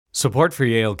Support for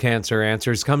Yale Cancer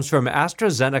Answers comes from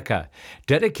AstraZeneca,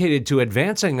 dedicated to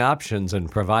advancing options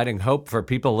and providing hope for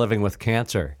people living with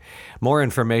cancer. More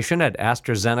information at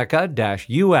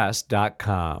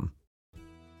AstraZeneca-US.com.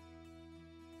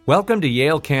 Welcome to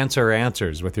Yale Cancer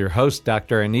Answers with your host,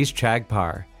 Dr. Anees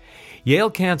Chagpar. Yale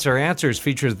Cancer Answers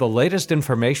features the latest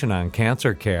information on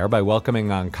cancer care by welcoming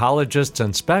oncologists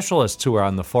and specialists who are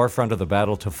on the forefront of the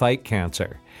battle to fight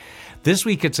cancer. This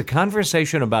week, it's a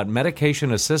conversation about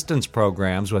medication assistance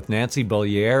programs with Nancy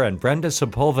Bollier and Brenda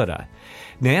Sepulveda.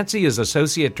 Nancy is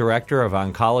Associate Director of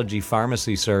Oncology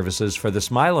Pharmacy Services for the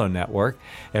Smilo Network,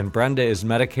 and Brenda is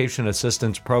Medication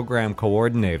Assistance Program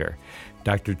Coordinator.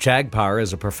 Dr. Chagpar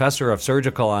is a professor of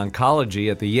surgical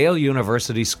oncology at the Yale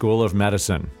University School of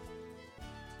Medicine.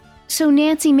 So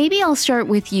Nancy, maybe I'll start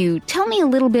with you. Tell me a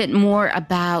little bit more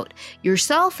about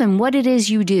yourself and what it is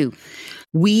you do.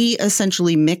 We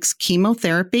essentially mix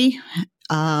chemotherapy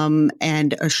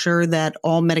and assure that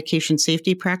all medication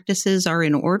safety practices are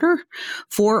in order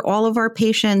for all of our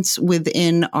patients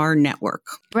within our network.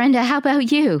 Brenda, how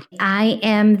about you? I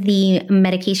am the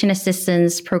Medication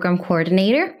Assistance Program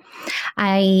Coordinator.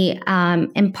 I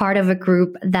am part of a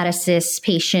group that assists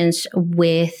patients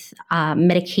with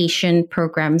medication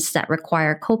programs that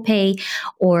require copay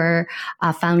or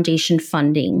foundation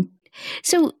funding.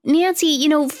 So, Nancy,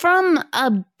 from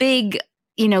a big,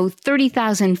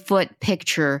 30,000-foot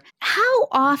picture, how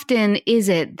often is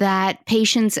it that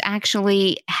patients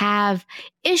actually have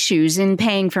issues in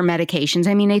paying for medications?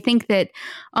 I mean, I think that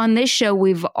on this show,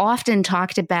 we've often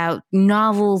talked about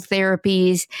novel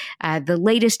therapies, the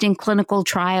latest in clinical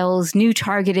trials, new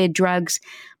targeted drugs,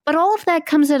 but all of that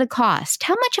comes at a cost.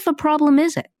 How much of a problem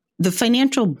is it? The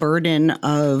financial burden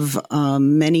of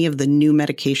many of the new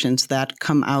medications that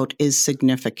come out is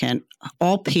significant.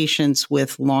 All patients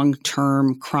with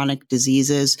long-term chronic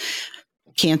diseases,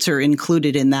 cancer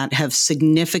included in that, have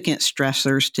significant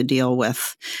stressors to deal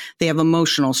with. They have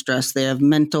emotional stress, they have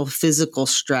mental, physical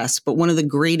stress, but one of the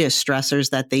greatest stressors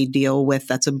that they deal with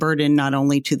that's a burden not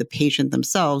only to the patient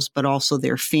themselves, but also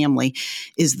their family,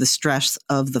 is the stress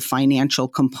of the financial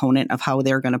component of how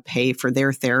they're going to pay for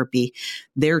their therapy,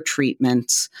 their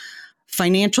treatments.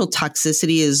 Financial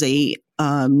toxicity is a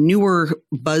newer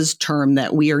buzz term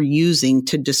that we are using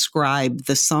to describe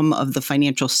the sum of the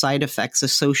financial side effects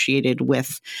associated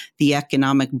with the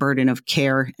economic burden of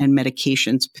care and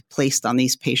medications placed on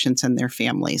these patients and their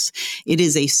families. It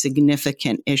is a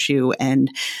significant issue,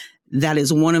 and that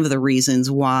is one of the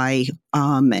reasons why,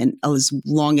 and as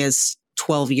long as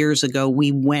 12 years ago,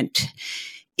 we went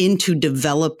into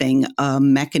developing a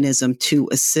mechanism to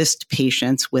assist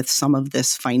patients with some of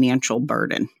this financial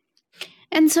burden.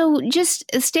 And so, just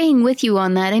staying with you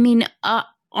on that, I mean, are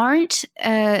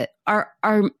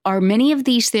many of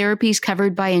these therapies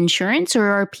covered by insurance, or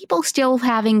are people still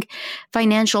having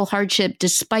financial hardship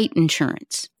despite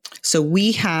insurance? So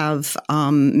we have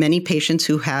many patients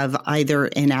who have either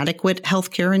inadequate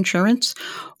healthcare insurance,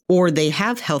 or they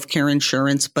have healthcare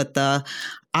insurance, but the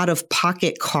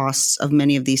out-of-pocket costs of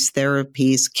many of these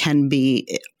therapies can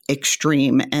be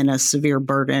extreme and a severe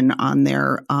burden on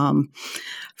their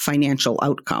financial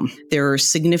outcome. There are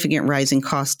significant rising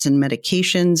costs in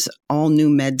medications, all new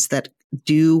meds that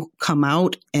do come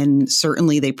out, and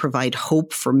certainly they provide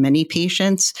hope for many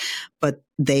patients, but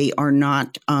they are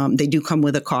not, they do come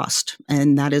with a cost.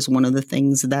 And that is one of the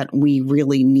things that we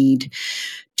really need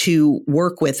to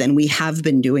work with. And we have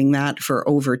been doing that for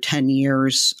over 10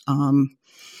 years.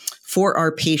 For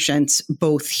our patients,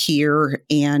 both here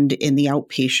and in the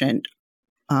outpatient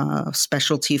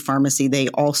specialty pharmacy. They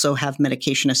also have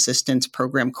medication assistance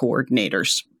program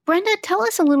coordinators. Brenda, tell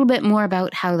us a little bit more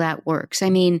about how that works. I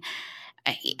mean,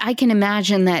 I can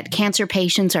imagine that cancer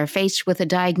patients are faced with a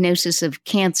diagnosis of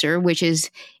cancer, which is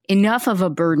enough of a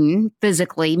burden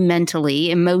physically,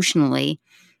 mentally, emotionally.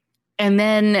 And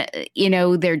then,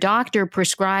 their doctor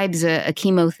prescribes a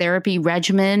chemotherapy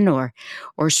regimen or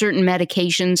certain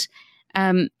medications.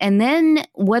 And then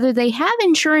whether they have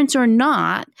insurance or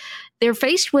not, they're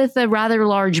faced with a rather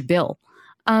large bill.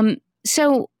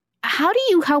 So how do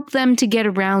you help them to get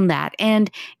around that? And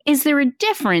is there a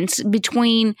difference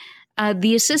between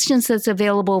the assistance that's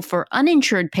available for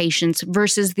uninsured patients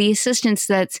versus the assistance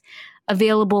that's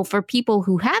available for people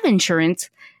who have insurance,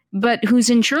 but whose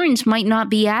insurance might not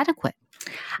be adequate?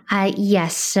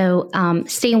 Yes. So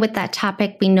staying with that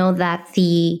topic, we know that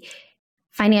the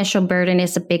financial burden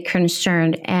is a big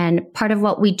concern. And part of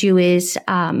what we do is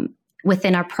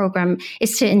within our program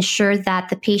is to ensure that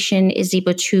the patient is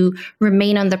able to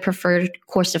remain on the preferred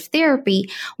course of therapy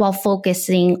while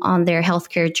focusing on their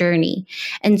healthcare journey.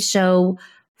 And so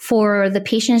for the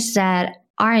patients that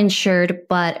are insured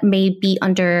but may be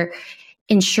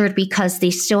underinsured because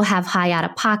they still have high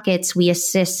out-of-pockets, we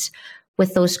assist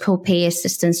with those copay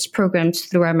assistance programs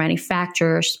through our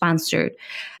manufacturer-sponsored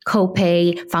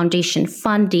copay, foundation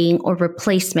funding, or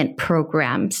replacement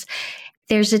programs.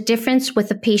 There's a difference with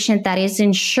a patient that is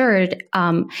insured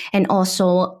and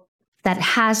also that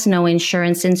has no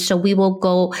insurance. And so we will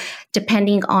go,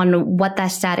 depending on what that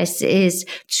status is,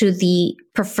 to the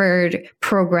preferred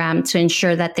program to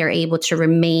ensure that they're able to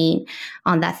remain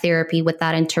on that therapy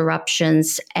without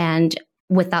interruptions and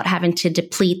without having to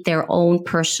deplete their own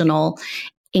personal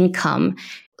income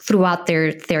throughout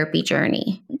their therapy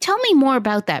journey. Tell me more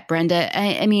about that, Brenda.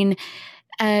 I mean,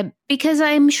 because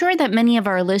I'm sure that many of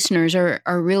our listeners are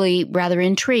really rather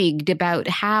intrigued about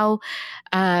how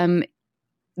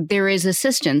there is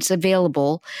assistance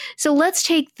available. So let's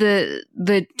take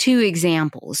the two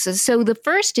examples. So the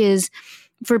first is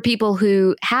for people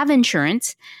who have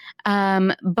insurance,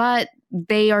 but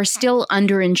they are still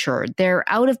underinsured. Their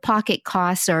out-of-pocket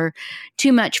costs are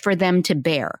too much for them to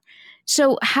bear.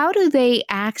 So how do they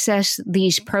access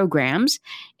these programs?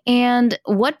 And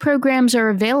what programs are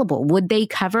available? Would they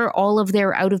cover all of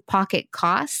their out-of-pocket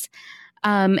costs?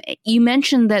 You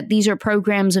mentioned that these are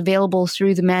programs available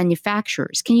through the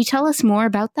manufacturers. Can you tell us more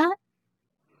about that?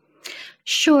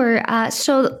 Sure.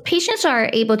 So patients are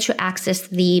able to access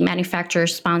the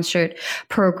manufacturer-sponsored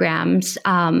programs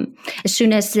as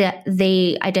soon as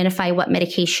they identify what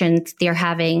medications they're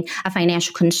having a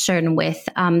financial concern with.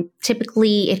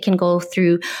 Typically, it can go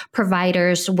through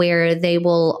providers where they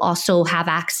will also have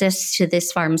access to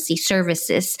this pharmacy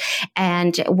services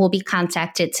and will be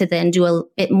contacted to then do a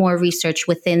bit more research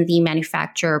within the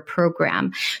manufacturer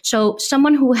program. So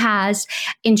someone who has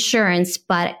insurance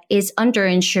but is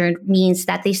underinsured means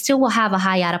that they still will have a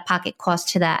high out-of-pocket cost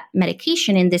to that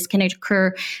medication, and this can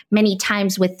occur many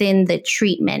times within the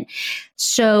treatment.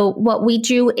 So what we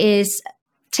do is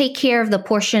take care of the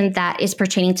portion that is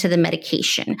pertaining to the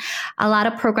medication. A lot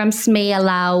of programs may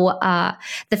allow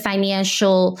the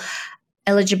financial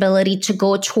eligibility to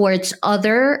go towards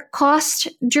other costs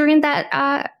during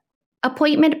that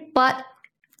appointment, but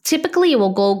typically, it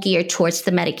will go geared towards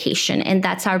the medication, and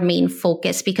that's our main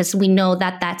focus because we know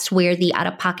that that's where the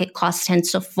out-of-pocket costs tend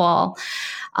to fall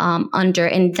under,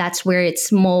 and that's where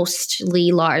it's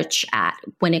mostly large at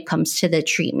when it comes to the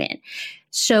treatment.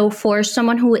 So for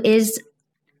someone who is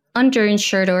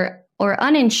underinsured or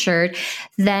uninsured,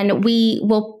 then we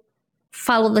will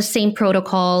follow the same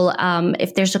protocol.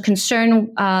 If there's a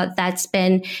concern that's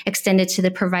been extended to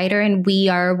the provider and we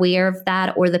are aware of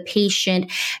that, or the patient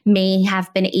may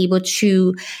have been able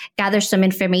to gather some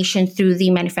information through the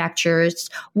manufacturer's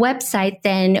website,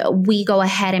 then we go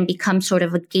ahead and become sort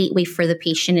of a gateway for the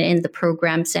patient in the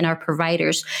programs and our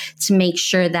providers to make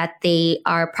sure that they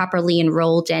are properly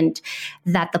enrolled and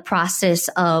that the process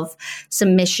of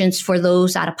submissions for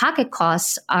those out-of-pocket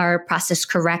costs are processed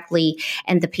correctly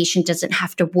and the patient doesn't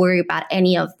have to worry about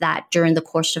any of that during the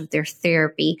course of their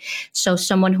therapy. So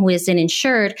someone who isn't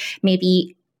insured may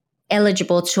be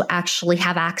eligible to actually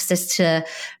have access to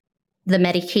the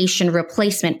medication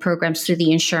replacement programs through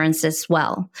the insurance as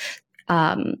well,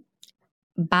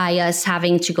 by us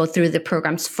having to go through the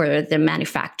programs for the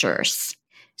manufacturers.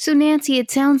 So Nancy, it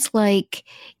sounds like,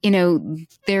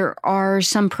 there are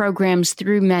some programs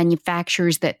through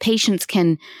manufacturers that patients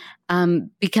can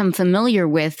become familiar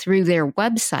with through their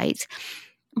websites.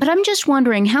 But I'm just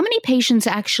wondering how many patients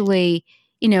actually,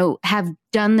 have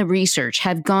done the research,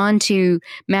 have gone to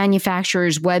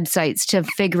manufacturers' websites to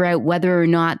figure out whether or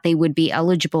not they would be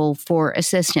eligible for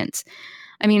assistance.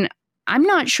 I mean, I'm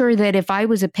not sure that if I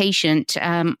was a patient,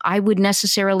 I would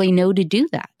necessarily know to do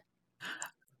that.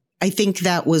 I think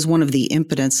that was one of the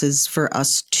impetuses for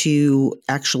us to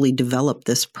actually develop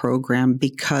this program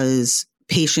because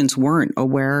patients weren't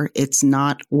aware. It's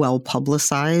not well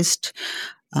publicized.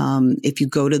 If you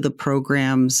go to the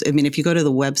programs, if you go to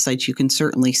the websites, you can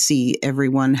certainly see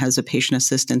everyone has a patient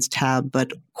assistance tab,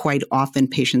 but quite often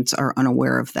patients are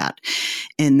unaware of that.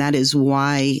 And that is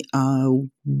why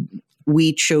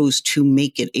we chose to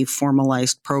make it a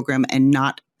formalized program and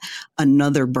not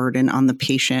another burden on the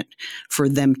patient for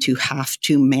them to have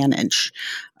to manage.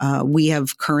 We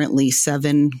have currently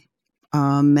 7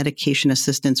 medication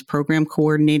assistance program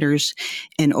coordinators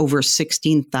and over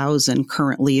 16,000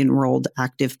 currently enrolled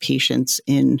active patients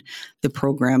in the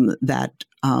program that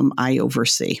I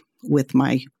oversee with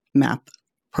my MAP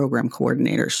program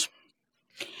coordinators.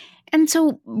 And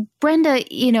so, Brenda,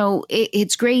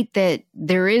 it's great that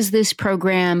there is this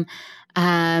program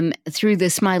through the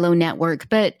Smilo network,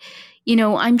 but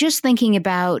I'm just thinking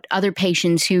about other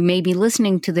patients who may be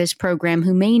listening to this program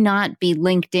who may not be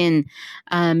linked in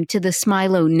to the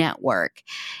Smilo network.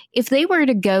 If they were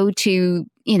to go to,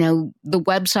 the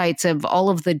websites of all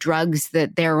of the drugs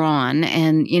that they're on,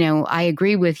 and, I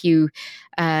agree with you,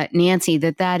 Nancy,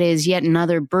 that is yet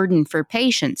another burden for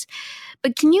patients.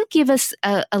 But can you give us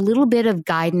a little bit of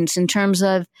guidance in terms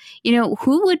of,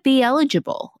 who would be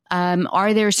eligible?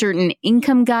 Are there certain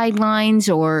income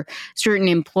guidelines or certain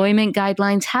employment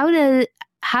guidelines?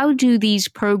 How do these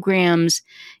programs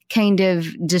kind of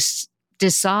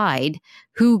decide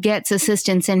who gets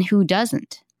assistance and who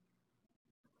doesn't?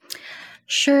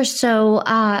 Sure. So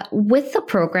with the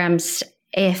programs,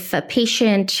 if a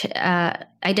patient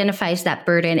identifies that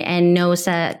burden and knows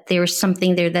that there's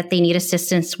something there that they need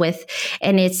assistance with,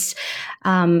 and it's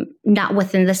not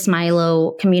within the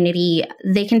Smilo community,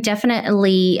 they can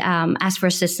definitely ask for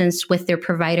assistance with their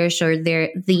providers or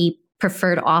the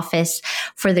preferred office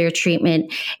for their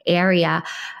treatment area.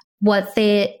 What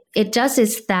it does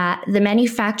is that the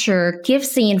manufacturer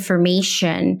gives the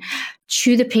information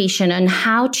to the patient on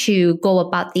how to go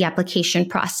about the application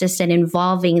process and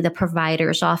involving the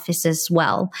provider's office as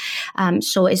well.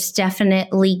 So it's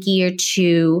definitely geared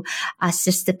to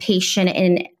assist the patient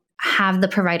and have the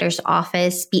provider's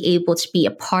office be able to be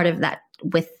a part of that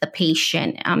with the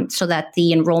patient so that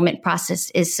the enrollment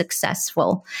process is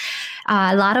successful.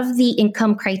 A lot of the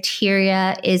income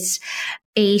criteria is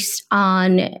based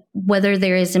on whether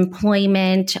there is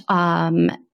employment,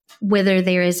 whether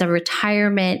there is a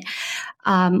retirement,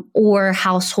 or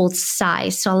household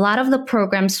size. So a lot of the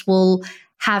programs will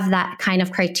have that kind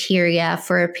of criteria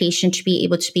for a patient to be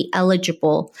able to be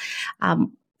eligible.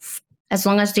 As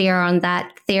long as they are on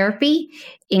that therapy,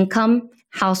 income,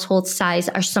 household size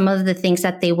are some of the things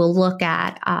that they will look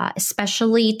at,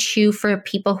 especially too for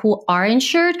people who are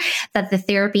insured, that the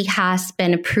therapy has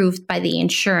been approved by the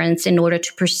insurance in order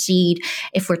to proceed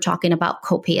if we're talking about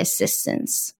copay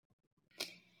assistance.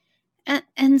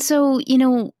 And so,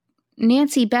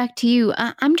 Nancy, back to you.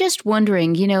 I'm just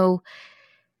wondering,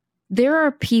 there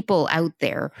are people out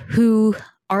there who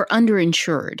are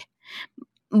underinsured,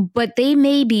 but they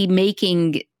may be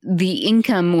making the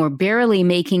income or barely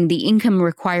making the income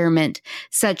requirement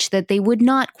such that they would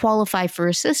not qualify for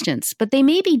assistance. But they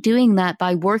may be doing that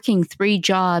by working 3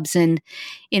 jobs and,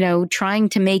 trying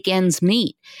to make ends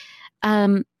meet.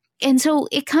 And so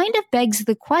it kind of begs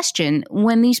the question,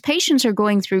 when these patients are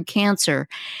going through cancer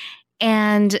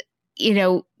and,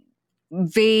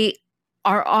 they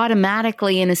are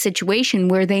automatically in a situation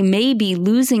where they may be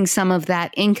losing some of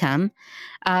that income,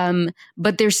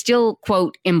 but they're still,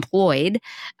 quote, employed.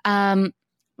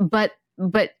 But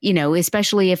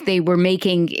especially if they were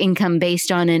making income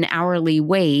based on an hourly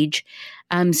wage.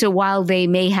 So while they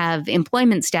may have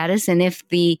employment status, and if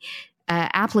the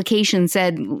application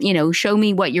said, show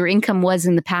me what your income was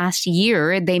in the past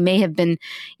year, they may have been,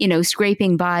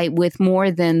 scraping by with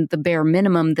more than the bare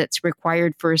minimum that's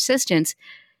required for assistance.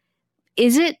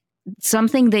 Is it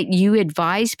something that you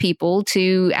advise people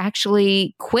to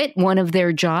actually quit one of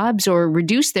their jobs or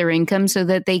reduce their income so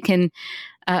that they can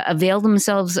avail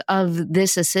themselves of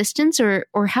this assistance?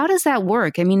 Or how does that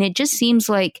work? I mean, it just seems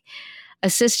like a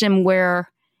system where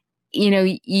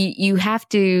you have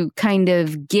to kind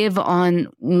of give on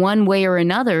one way or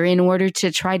another in order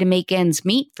to try to make ends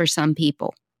meet for some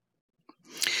people.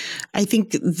 I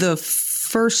think the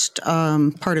first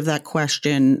part of that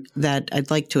question that I'd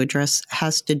like to address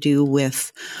has to do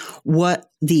with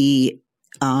what the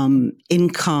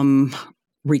income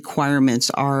requirements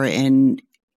are. And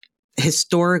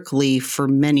historically, for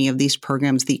many of these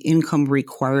programs, the income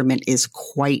requirement is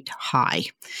quite high.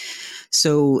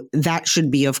 So that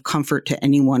should be of comfort to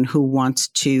anyone who wants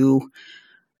to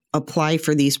apply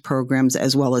for these programs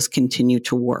as well as continue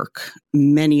to work.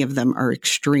 Many of them are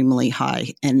extremely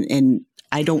high. And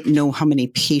I don't know how many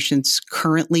patients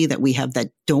currently that we have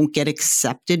that don't get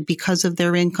accepted because of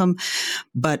their income,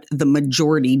 but the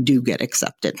majority do get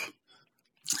accepted.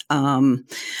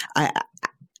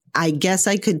 I guess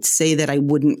I could say that I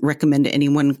wouldn't recommend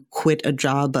anyone quit a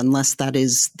job unless that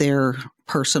is their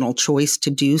personal choice to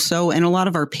do so. And a lot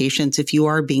of our patients, if you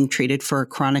are being treated for a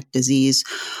chronic disease,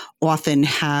 often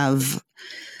have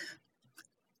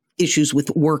issues with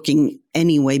working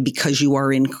anyway because you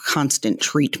are in constant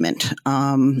treatment.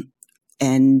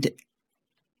 And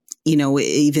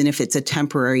even if it's a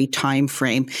temporary time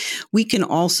frame. We can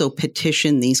also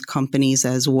petition these companies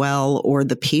as well, or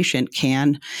the patient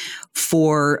can,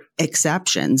 for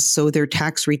exceptions. So their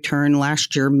tax return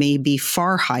last year may be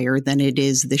far higher than it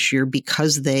is this year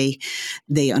because they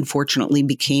unfortunately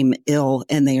became ill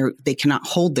and they cannot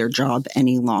hold their job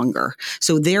any longer.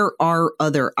 So there are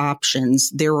other options.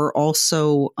 There are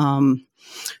also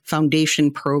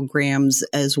foundation programs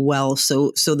as well.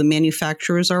 So the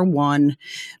manufacturers are one.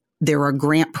 There are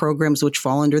grant programs which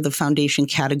fall under the foundation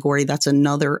category. That's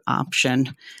another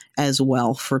option as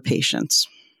well for patients.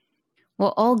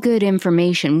 Well, all good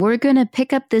information. We're going to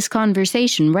pick up this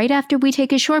conversation right after we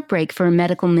take a short break for a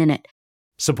medical minute.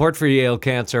 Support for Yale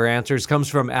Cancer Answers comes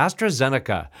from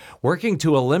AstraZeneca, working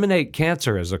to eliminate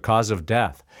cancer as a cause of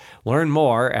death. Learn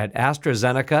more at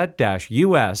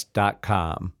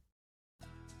AstraZeneca-US.com.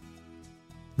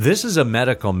 This is a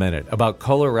medical minute about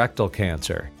colorectal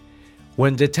cancer.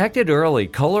 When detected early,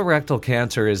 colorectal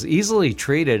cancer is easily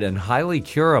treated and highly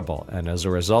curable, and as a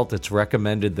result, it's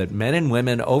recommended that men and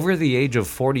women over the age of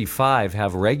 45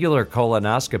 have regular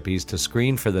colonoscopies to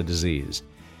screen for the disease.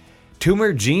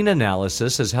 Tumor gene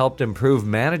analysis has helped improve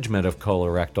management of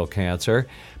colorectal cancer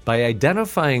by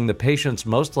identifying the patients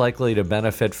most likely to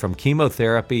benefit from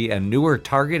chemotherapy and newer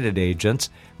targeted agents,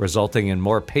 resulting in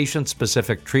more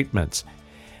patient-specific treatments.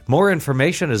 More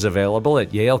information is available at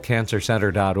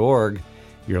yalecancercenter.org.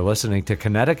 You're listening to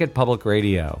Connecticut Public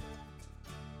Radio.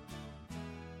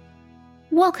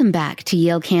 Welcome back to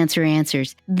Yale Cancer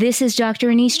Answers. This is Dr.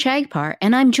 Anees Chagpar,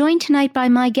 and I'm joined tonight by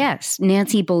my guests,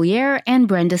 Nancy Bollier and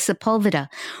Brenda Sepulveda.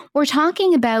 We're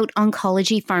talking about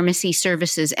oncology pharmacy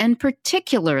services, and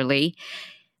particularly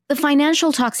the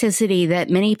financial toxicity that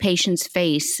many patients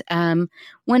face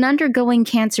when undergoing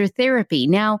cancer therapy.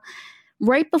 Now,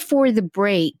 right before the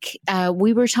break,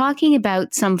 we were talking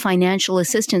about some financial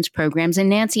assistance programs. And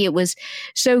Nancy, it was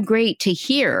so great to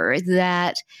hear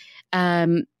that,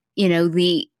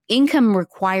 the income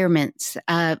requirements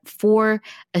for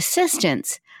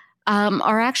assistance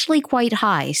are actually quite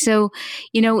high. So,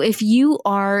 if you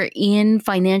are in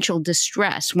financial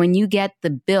distress, when you get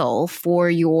the bill for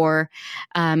your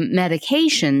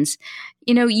medications,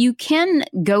 you can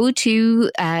go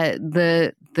to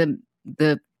the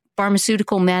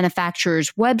pharmaceutical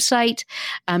manufacturer's website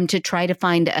to try to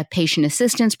find a patient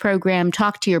assistance program,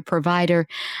 talk to your provider,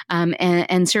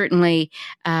 and certainly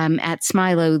at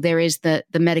Smilo, there is the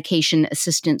medication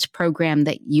assistance program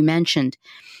that you mentioned.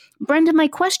 Brenda, my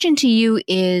question to you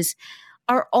is,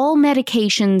 are all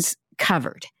medications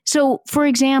covered? So, for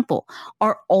example,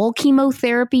 are all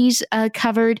chemotherapies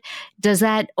covered? Does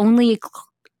that only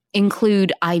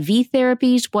include IV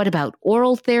therapies? What about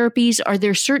oral therapies? Are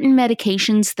there certain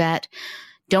medications that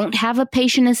don't have a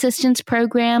patient assistance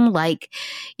program, like,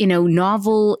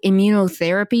 novel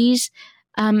immunotherapies?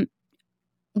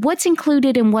 What's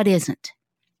included and what isn't?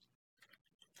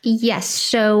 Yes.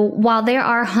 So while there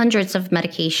are hundreds of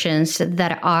medications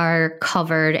that are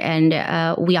covered, and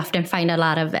we often find a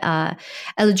lot of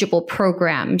eligible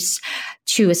programs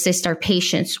to assist our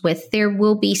patients with, there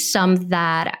will be some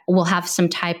that will have some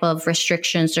type of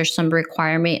restrictions or some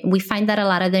requirement. We find that a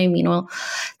lot of the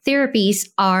immunotherapies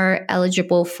are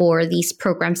eligible for these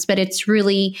programs, but it's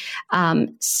really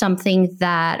something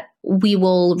that we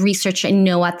will research and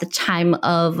know at the time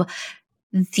of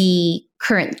the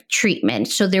current treatment.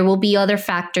 So there will be other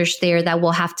factors there that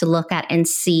we'll have to look at and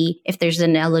see if there's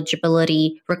an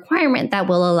eligibility requirement that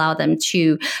will allow them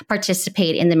to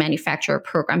participate in the manufacturer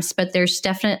programs. But there's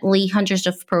definitely hundreds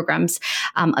of programs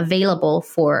available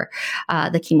for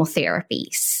the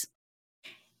chemotherapies.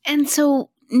 And so,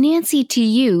 Nancy, to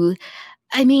you,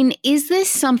 is this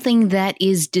something that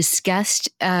is discussed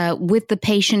with the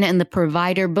patient and the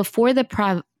provider before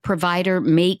the provider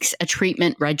makes a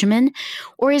treatment regimen?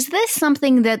 Or is this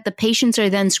something that the patients are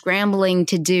then scrambling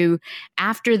to do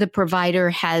after the provider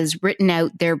has written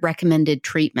out their recommended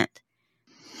treatment?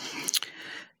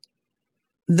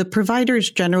 The providers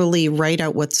generally write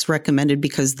out what's recommended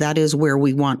because that is where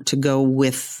we want to go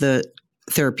with the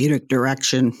therapeutic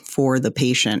direction for the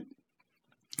patient.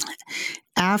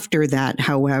 After that,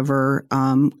 however,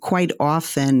 quite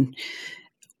often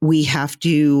we have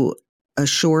to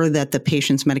assure that the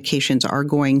patient's medications are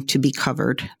going to be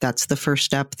covered. That's the first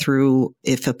step through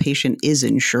if a patient is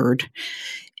insured.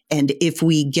 And if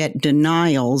we get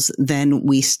denials, then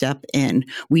we step in.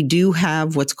 We do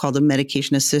have what's called a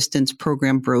medication assistance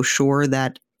program brochure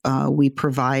that we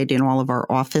provide in all of our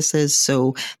offices.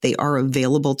 So they are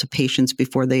available to patients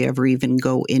before they ever even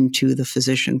go into the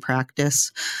physician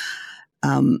practice.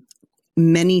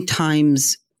 Many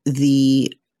times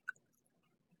the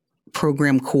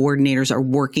program coordinators are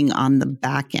working on the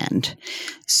back end.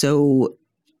 So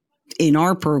in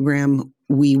our program,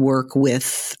 we work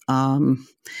with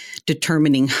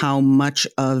determining how much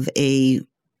of a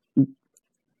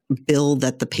bill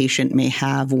that the patient may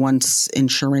have once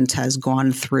insurance has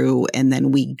gone through, and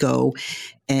then we go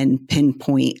and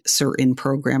pinpoint certain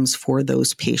programs for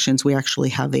those patients. We actually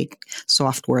have a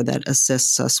software that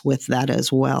assists us with that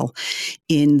as well.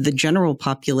 In the general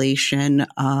population,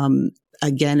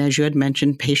 again, as you had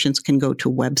mentioned, patients can go to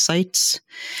websites.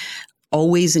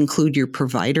 Always include your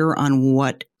provider on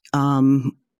what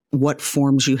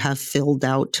forms you have filled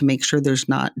out to make sure there's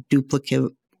not duplicative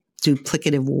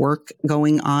work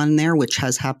going on there, which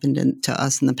has happened to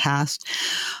us in the past,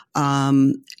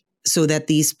 so that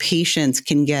these patients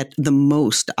can get the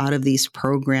most out of these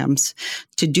programs.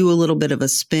 To do a little bit of a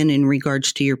spin in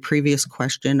regards to your previous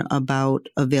question about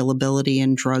availability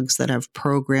and drugs that have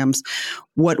programs,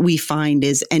 what we find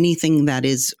is anything that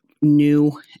is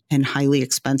new and highly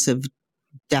expensive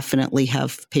definitely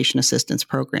have patient assistance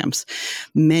programs.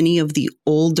 Many of the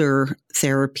older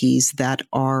therapies that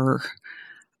are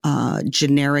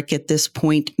generic at this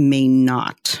point may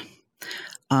not.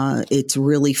 It's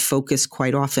really focused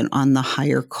quite often on the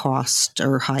higher cost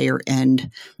or higher end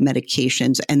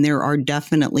medications. And there are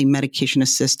definitely medication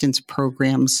assistance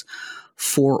programs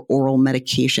for oral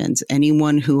medications.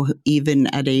 Anyone who, even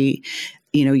at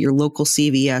your local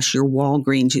CVS, your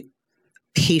Walgreens,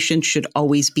 patients should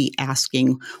always be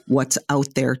asking what's out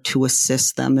there to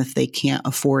assist them if they can't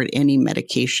afford any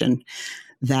medication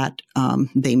that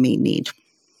they may need.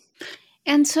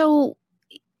 And so,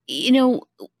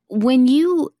 when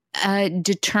you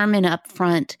determine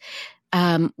upfront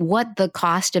what the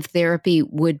cost of therapy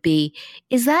would be,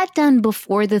 is that done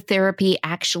before the therapy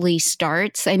actually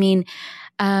starts? I mean,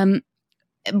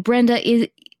 Brenda,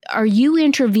 are you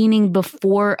intervening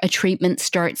before a treatment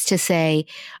starts to say,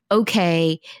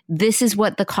 okay, this is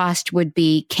what the cost would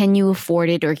be. Can you afford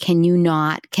it or can you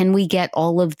not? Can we get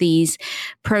all of these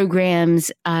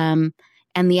programs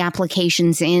and the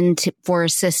applications for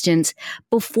assistance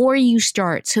before you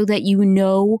start, so that you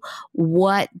know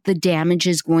what the damage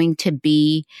is going to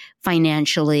be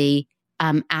financially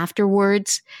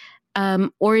afterwards?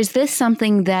 Or is this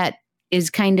something that is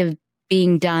kind of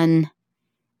being done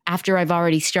after I've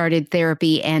already started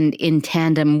therapy and in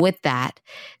tandem with that,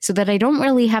 so that I don't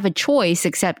really have a choice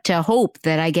except to hope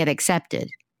that I get accepted?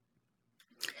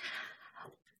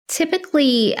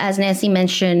 Typically, as Nancy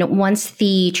mentioned, once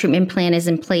the treatment plan is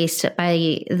in place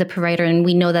by the provider, and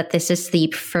we know that this is the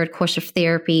preferred course of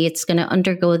therapy, it's going to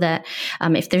undergo that.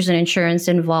 If there's an insurance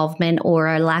involvement or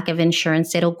a lack of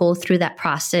insurance, it'll go through that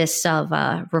process of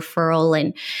referral,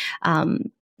 and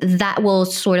that will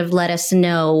sort of let us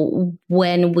know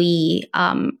when we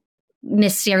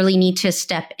necessarily need to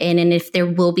step in, and if there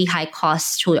will be high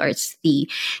costs towards the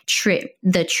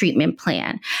treatment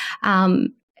plan.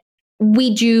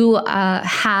 We do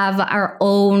have our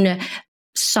own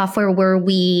software where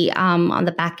we, on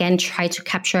the back end, try to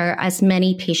capture as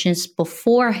many patients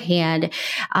beforehand.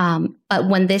 But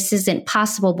when this isn't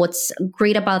possible, what's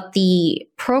great about the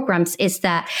programs is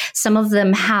that some of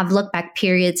them have look-back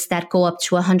periods that go up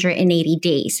to 180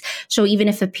 days. So even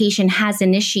if a patient has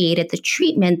initiated the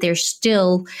treatment, there's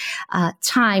still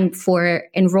time for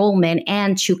enrollment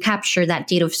and to capture that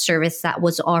date of service that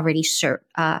was already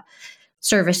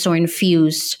serviced or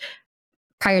infused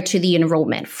prior to the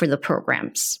enrollment for the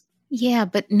programs. Yeah,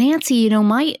 but Nancy,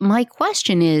 my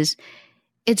question is,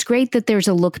 it's great that there's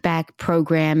a look back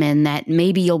program and that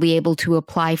maybe you'll be able to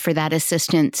apply for that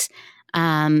assistance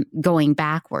going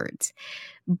backwards.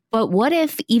 But what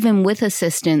if even with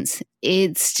assistance,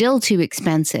 it's still too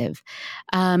expensive?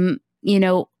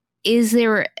 Is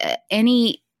there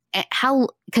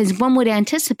because one would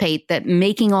anticipate that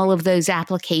making all of those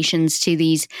applications to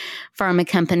these pharma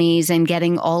companies and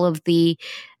getting all of the,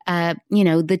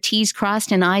 the T's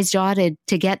crossed and I's dotted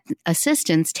to get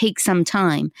assistance takes some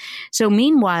time. So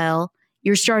meanwhile,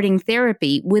 you're starting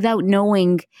therapy without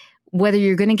knowing whether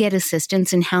you're going to get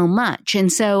assistance and how much.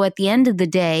 And so at the end of the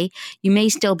day, you may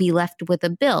still be left with a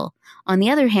bill. On the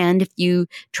other hand, if you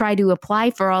try to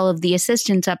apply for all of the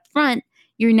assistance up front,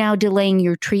 you're now delaying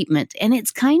your treatment. And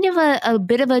it's kind of a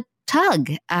bit of a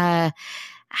tug.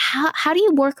 How do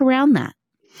you work around that?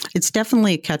 It's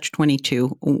definitely a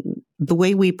catch-22. The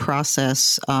way we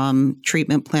process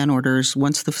treatment plan orders,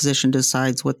 once the physician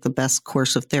decides what the best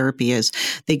course of therapy is,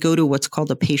 they go to what's called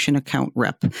a patient account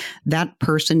rep. That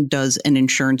person does an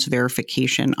insurance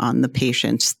verification on the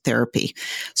patient's therapy.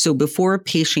 So before a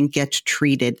patient gets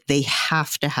treated, they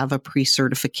have to have a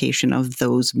pre-certification of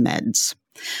those meds.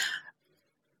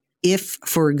 If,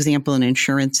 for example, an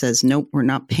insurance says, nope, we're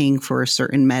not paying for a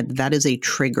certain med, that is a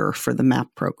trigger for the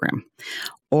MAP program.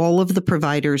 All of the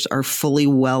providers are fully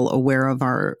well aware of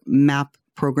our MAP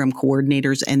program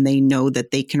coordinators, and they know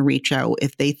that they can reach out.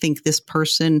 If they think this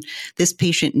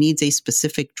patient needs a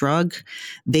specific drug,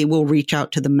 they will reach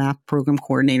out to the MAP program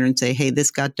coordinator and say, hey,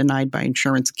 this got denied by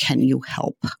insurance. Can you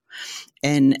help?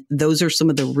 And those are some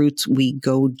of the routes we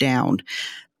go down.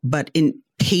 But in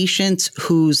patients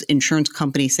whose insurance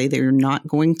company say they're not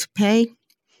going to pay,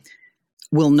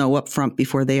 will know up front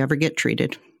before they ever get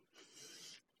treated.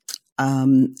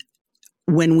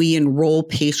 When we enroll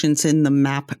patients in the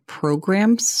MAP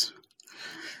programs,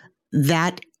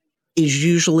 that is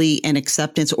usually an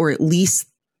acceptance, or at least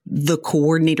the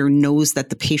coordinator knows that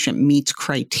the patient meets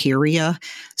criteria.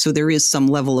 So there is some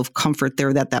level of comfort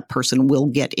there that that person will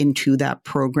get into that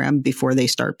program before they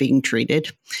start being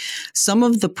treated. Some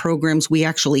of the programs we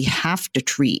actually have to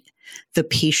treat the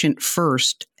patient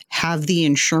first, have the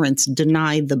insurance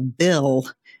deny the bill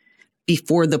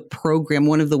before the program.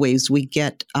 One of the ways we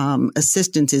get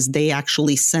assistance is they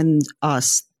actually send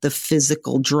us the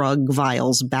physical drug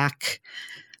vials back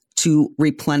to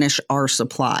replenish our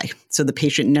supply. So the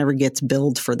patient never gets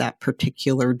billed for that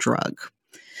particular drug.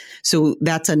 So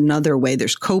that's another way.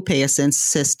 There's copay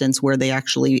assistance where they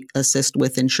actually assist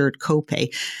with insured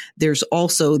copay. There's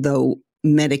also, though,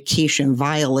 medication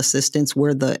vial assistance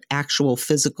where the actual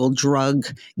physical drug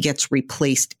gets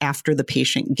replaced after the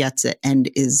patient gets it and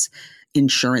is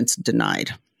insurance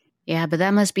denied. Yeah, but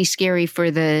that must be scary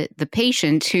for the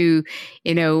patient who,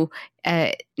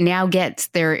 now gets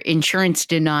their insurance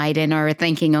denied and are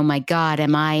thinking, oh my God,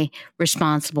 am I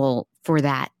responsible for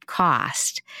that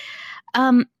cost?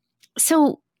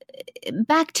 So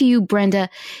back to you, Brenda.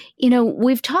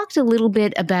 We've talked a little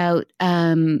bit about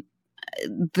the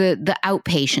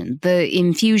outpatient, the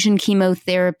infusion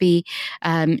chemotherapy.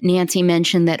 Nancy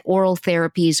mentioned that oral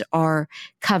therapies are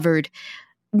covered.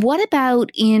 What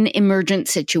about in emergent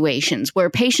situations where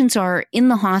patients are in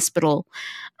the hospital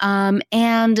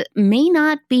and may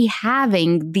not be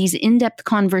having these in-depth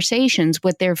conversations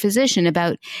with their physician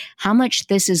about how much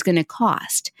this is going to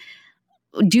cost?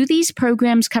 Do these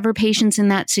programs cover patients in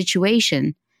that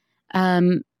situation?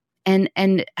 And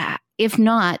if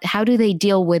not, how do they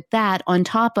deal with that on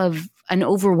top of an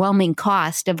overwhelming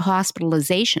cost of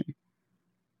hospitalization?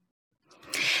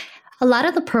 A lot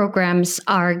of the programs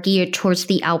are geared towards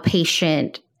the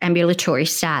outpatient ambulatory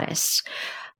status,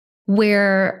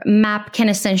 where MAP can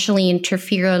essentially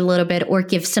interfere a little bit or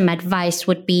give some advice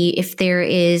would be if there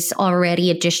is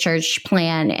already a discharge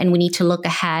plan and we need to look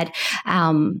ahead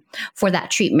for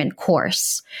that treatment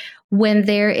course. When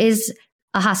there is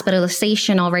a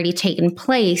hospitalization already taken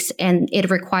place and it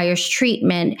requires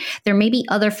treatment, there may be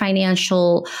other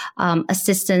financial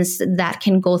assistance that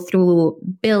can go through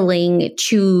billing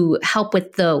to help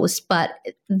with those. But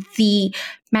the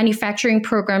manufacturing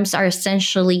programs are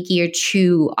essentially geared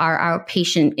to our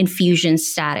outpatient infusion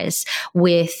status,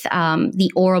 with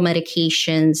the oral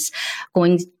medications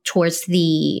going towards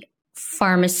the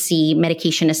pharmacy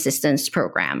medication assistance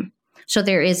program. So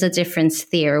there is a difference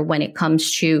there when it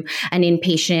comes to an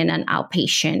inpatient and an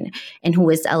outpatient and who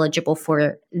is eligible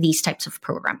for these types of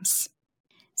programs.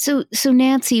 So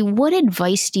Nancy, what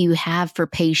advice do you have for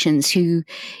patients who,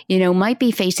 might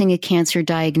be facing a cancer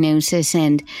diagnosis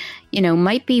and,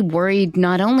 might be worried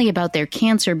not only about their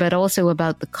cancer, but also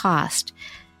about the cost?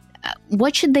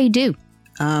 What should they do?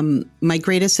 My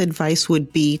greatest advice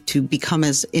would be to become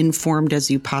as informed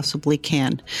as you possibly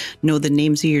can. Know the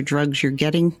names of your drugs you're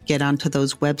getting, get onto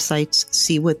those websites,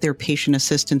 see what their patient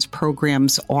assistance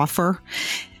programs offer.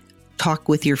 Talk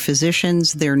with your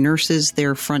physicians, their nurses,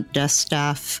 their front desk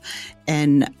staff,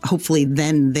 and hopefully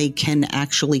then they can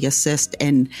actually assist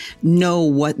and know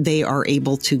what they are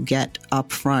able to get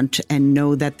up front and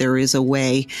know that there is a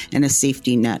way and a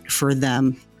safety net for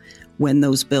them when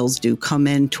those bills do come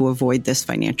in to avoid this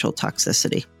financial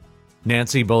toxicity.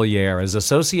 Nancy Bollier is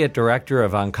Associate Director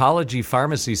of Oncology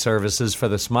Pharmacy Services for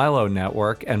the Smilo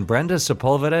Network, and Brenda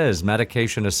Sepulveda is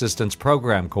Medication Assistance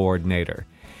Program Coordinator.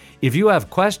 If you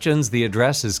have questions, the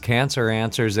address is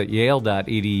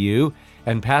canceranswers@yale.edu,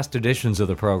 and past editions of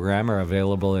the program are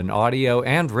available in audio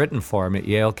and written form at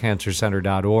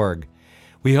yalecancercenter.org.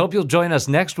 We hope you'll join us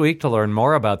next week to learn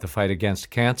more about the fight against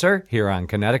cancer here on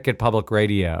Connecticut Public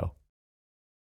Radio.